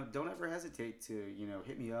 Don't ever hesitate to,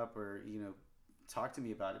 hit me up or, talk to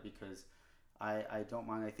me about it, because I don't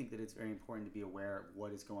mind. I think that it's very important to be aware of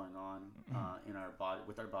what is going on in our body,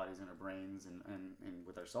 with our bodies and our brains and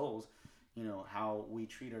with our souls, how we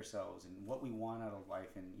treat ourselves and what we want out of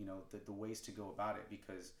life, and, the ways to go about it,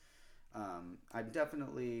 because I'm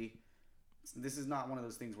definitely, this is not one of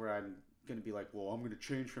those things where I'm going to be like, well, I'm going to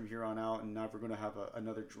change from here on out and never going to have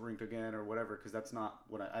another drink again or whatever, because that's not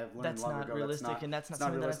what I've learned that's long not ago. Realistic, and that's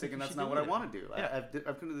not realistic, and that's not what I want to do. Yeah.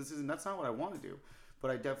 I've come to the decision that's not what I want to do. But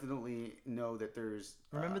I definitely know that there's...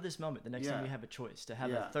 Remember this moment, the next time you have a choice, to have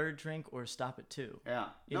a third drink or stop at 2. Yeah.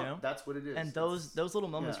 You know? That's what it is. And those little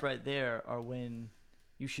moments right there are when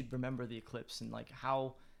you should remember the eclipse, and like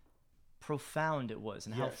how profound it was,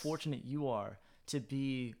 and how fortunate you are to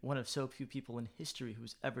be one of so few people in history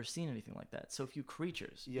who's ever seen anything like that. So few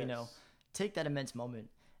creatures, take that immense moment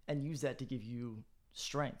and use that to give you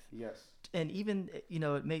strength. Yes. And even,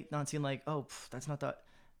 it may not seem like, that's not that...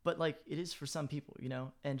 But like it is for some people,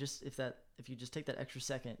 and just if you just take that extra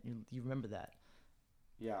second, you remember that.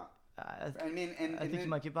 Yeah. I think you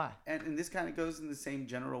might get by. And this kind of goes in the same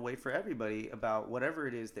general way for everybody about whatever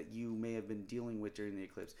it is that you may have been dealing with during the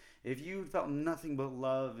eclipse. If you felt nothing but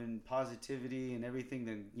love and positivity and everything,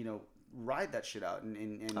 then, ride that shit out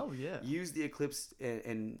and use the eclipse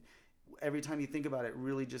and every time you think about it,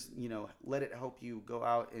 really just, let it help you go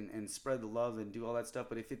out and spread the love and do all that stuff.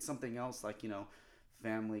 But if it's something else like,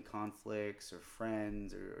 family conflicts or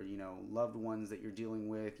friends or loved ones that you're dealing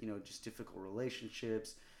with, just difficult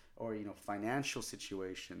relationships or financial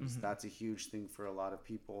situations, that's a huge thing for a lot of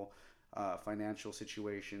people. Financial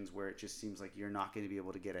situations where it just seems like you're not going to be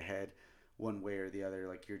able to get ahead one way or the other,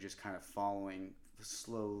 like you're just kind of following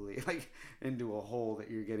slowly like into a hole that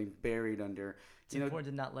you're getting buried under. It's important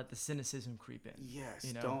to not let the cynicism creep in.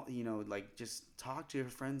 Yes. Don't just talk to your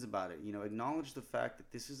friends about it. Acknowledge the fact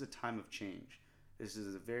that this is a time of change. This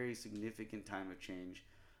is a very significant time of change,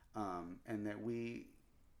 and that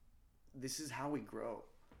this is how we grow.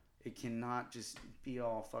 It cannot just be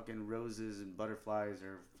all fucking roses and butterflies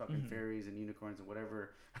or fucking fairies and unicorns and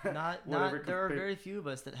whatever. There are very few of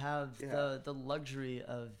us that have the luxury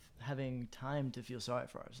of having time to feel sorry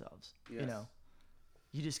for ourselves. Yes.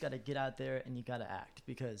 You just got to get out there and you got to act,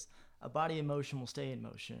 because a body in motion will stay in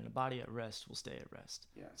motion and a body at rest will stay at rest.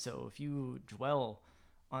 Yeah. So if you dwell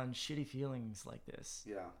on shitty feelings like this,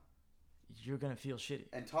 you're gonna feel shitty.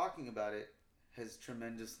 And talking about it has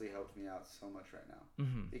tremendously helped me out so much right now,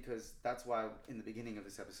 because that's why in the beginning of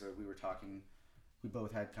this episode we were talking. We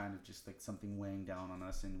both had kind of just like something weighing down on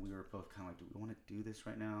us, and we were both kind of like, "Do we want to do this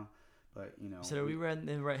right now?" But so we were in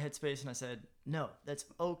the right headspace, and I said, "No, that's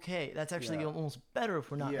okay. That's actually almost better if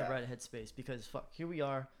we're not in the right headspace, because here we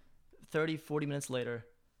are, 30, 40 minutes later,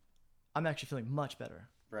 I'm actually feeling much better.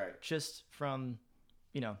 Right. Just from."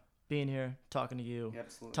 Being here, talking to you,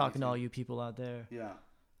 talking to all you people out there. Yeah.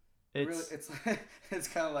 It's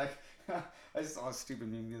kind of like, I saw a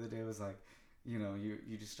stupid meme the other day. It was like,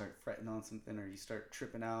 you just start fretting on something, or you start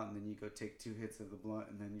tripping out, and then you go take 2 hits of the blunt,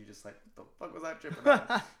 and then you're just like, what the fuck was I tripping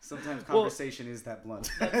on? Sometimes conversation is that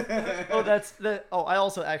blunt. I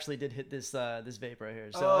also actually did hit this vape right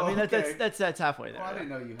here. So that's halfway there. Well, I didn't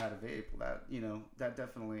know you had a vape. That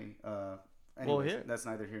definitely. Anyways, that's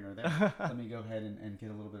neither here nor there. Let me go ahead and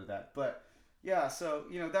get a little bit of that. But yeah, so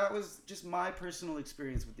that was just my personal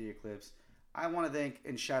experience with the eclipse. I want to thank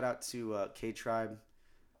and shout out to K-Tribe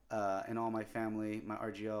and all my family, my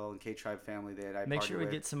RGL and K-Tribe family that I make sure we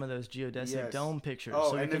get some of those geodesic dome pictures.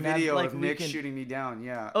 Oh, so and the video of Nick shooting me down.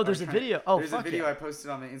 Yeah. Oh, there's a video. Oh, there's a video I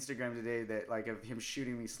posted on the Instagram today that of him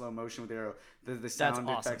shooting me slow motion with the arrow. The sound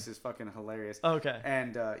effects is fucking hilarious. Okay.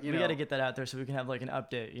 And we got to get that out there so we can have like an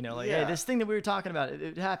update. Hey, this thing that we were talking about,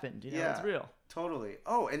 it happened. It's real. Totally.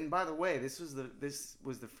 Oh, and by the way, this was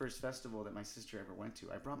the first festival that my sister ever went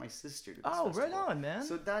to. I brought my sister to this festival. Right on, man.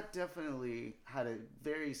 So that definitely had a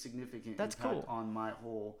very significant impact on my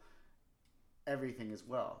whole everything as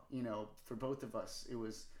well. For both of us, it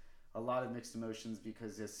was a lot of mixed emotions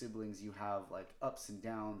because as siblings you have like ups and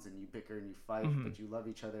downs and you bicker and you fight, but you love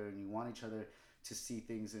each other and you want each other to see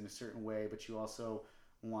things in a certain way, but you also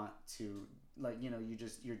want to, like, you know,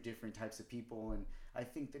 you're different types of people. And I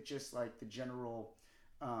think that just like the general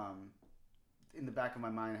in the back of my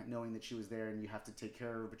mind, knowing that she was there and you have to take care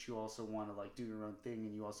of her, but you also want to like do your own thing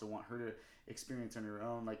and you also want her to experience on her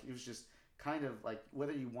own, like it was just kind of like,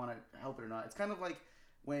 whether you want to help it or not, it's kind of like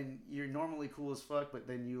when you're normally cool as fuck, but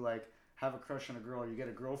then you like have a crush on a girl, or you get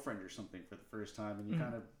a girlfriend or something for the first time, and you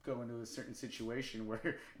kind of go into a certain situation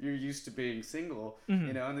where you're used to being single,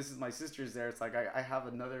 you know. And this is my sister's there. It's like I have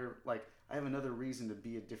another reason to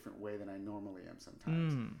be a different way than I normally am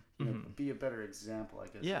sometimes. You know, be a better example, I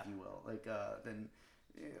guess, if you will. Like then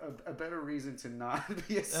a better reason to not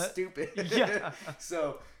be as stupid.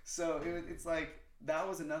 So it's like. That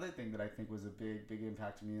was another thing that I think was a big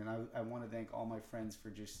impact to me, and I want to thank all my friends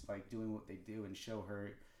for just like doing what they do and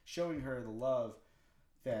showing her the love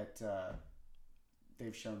that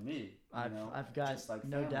they've shown me. I've got just like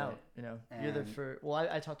no family. Doubt. You know, and you're the first. Well,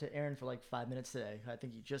 I talked to Aaron for like 5 minutes today. I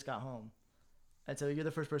think you just got home, and so you're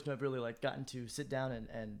the first person I've really like gotten to sit down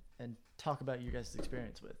and talk about your guys'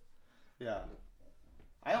 experience with. Yeah,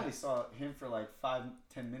 I only saw him for like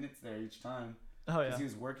 5-10 minutes there each time. Oh yeah, because he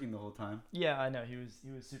was working the whole time. Yeah, I know he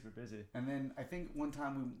was super busy. And then I think one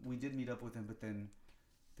time we did meet up with him, but then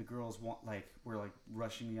the girls were like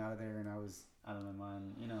rushing me out of there, and I was out of my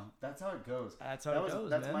mind. You know, that's how it goes. That's goes.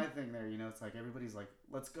 That's my thing there. You know, it's like everybody's like,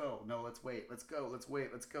 "Let's go." No, let's wait. Let's go. Let's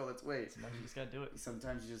wait. Let's go. Let's wait. Sometimes you just gotta do it.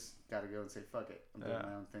 Sometimes you just gotta go and say, "Fuck it. I'm doing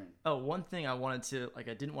my own thing." Oh, one thing I wanted to I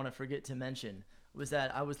didn't want to forget to mention was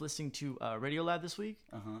that I was listening to Radiolab this week,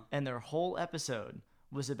 and their whole episode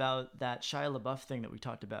was about that Shia LaBeouf thing that we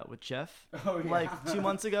talked about with Jeff like 2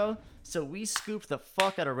 months ago. So we scooped the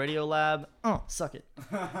fuck out of Radiolab. Suck it.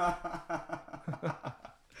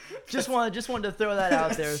 just wanted to throw that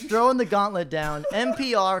out there. Throwing the gauntlet down.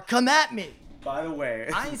 NPR, come at me. By the way,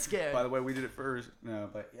 I ain't scared. By the way, we did it first. No,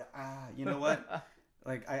 but you know what?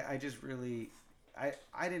 Like I just really I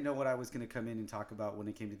didn't know what I was gonna come in and talk about when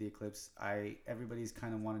it came to the eclipse. Everybody's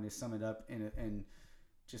kind of wanting to sum it up in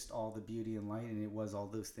just all the beauty and light, and it was all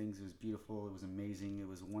those things. It was beautiful. It was amazing. It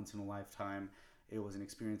was once in a lifetime. It was an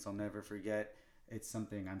experience I'll never forget. It's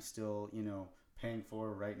something I'm still, you know, paying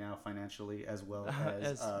for right now financially as well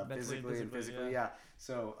as physically. Yeah.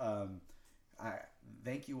 So I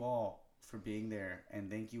thank you all for being there, and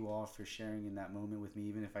thank you all for sharing in that moment with me,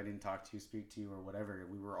 even if I didn't talk to you, speak to you, or whatever.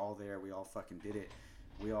 We were all there. We all fucking did it.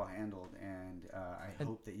 We all handled, and I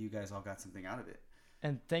hope that you guys all got something out of it.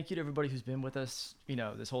 And thank you to everybody who's been with us, you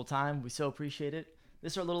know, this whole time. We so appreciate it.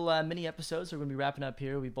 This is our little mini episodes. We're going to be wrapping up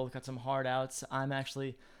here. We both got some hard outs. I'm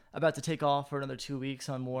actually about to take off for another 2 weeks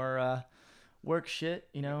on more work shit,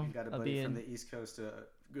 you know. You got a buddy from the East Coast,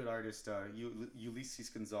 good artist, Ulysses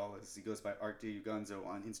Gonzalez. He goes by Art de Gonzo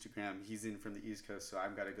on Instagram. He's in from the East Coast, so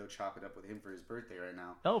I've got to go chop it up with him for his birthday right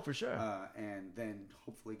now. Oh, for sure. And then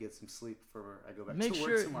hopefully get some sleep before I go back to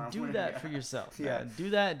work tomorrow. Make sure do that for yourself. Man. Do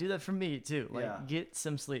that for me too. Like get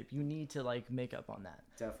some sleep. You need to like make up on that.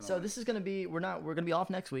 Definitely. So this is gonna be we're gonna be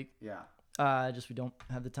off next week. Yeah. Just we don't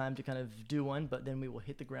have the time to kind of do one, but then we will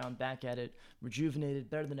hit the ground back at it, rejuvenated,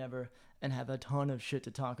 better than ever, and have a ton of shit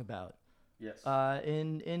to talk about. Yes.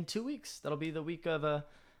 In 2 weeks. That'll be the week of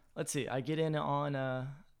let's see. I get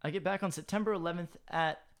back on September 11th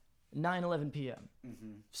at 9:11 p.m.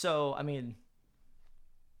 So I mean,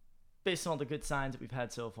 based on all the good signs that we've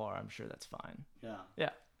had so far, I'm sure that's fine. Yeah.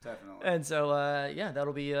 Definitely. And so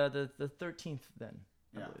that'll be the 13th then.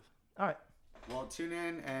 I believe. All right. Well, tune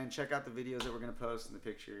in and check out the videos that we're gonna post and the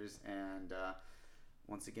pictures, and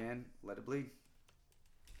once again, let it bleed.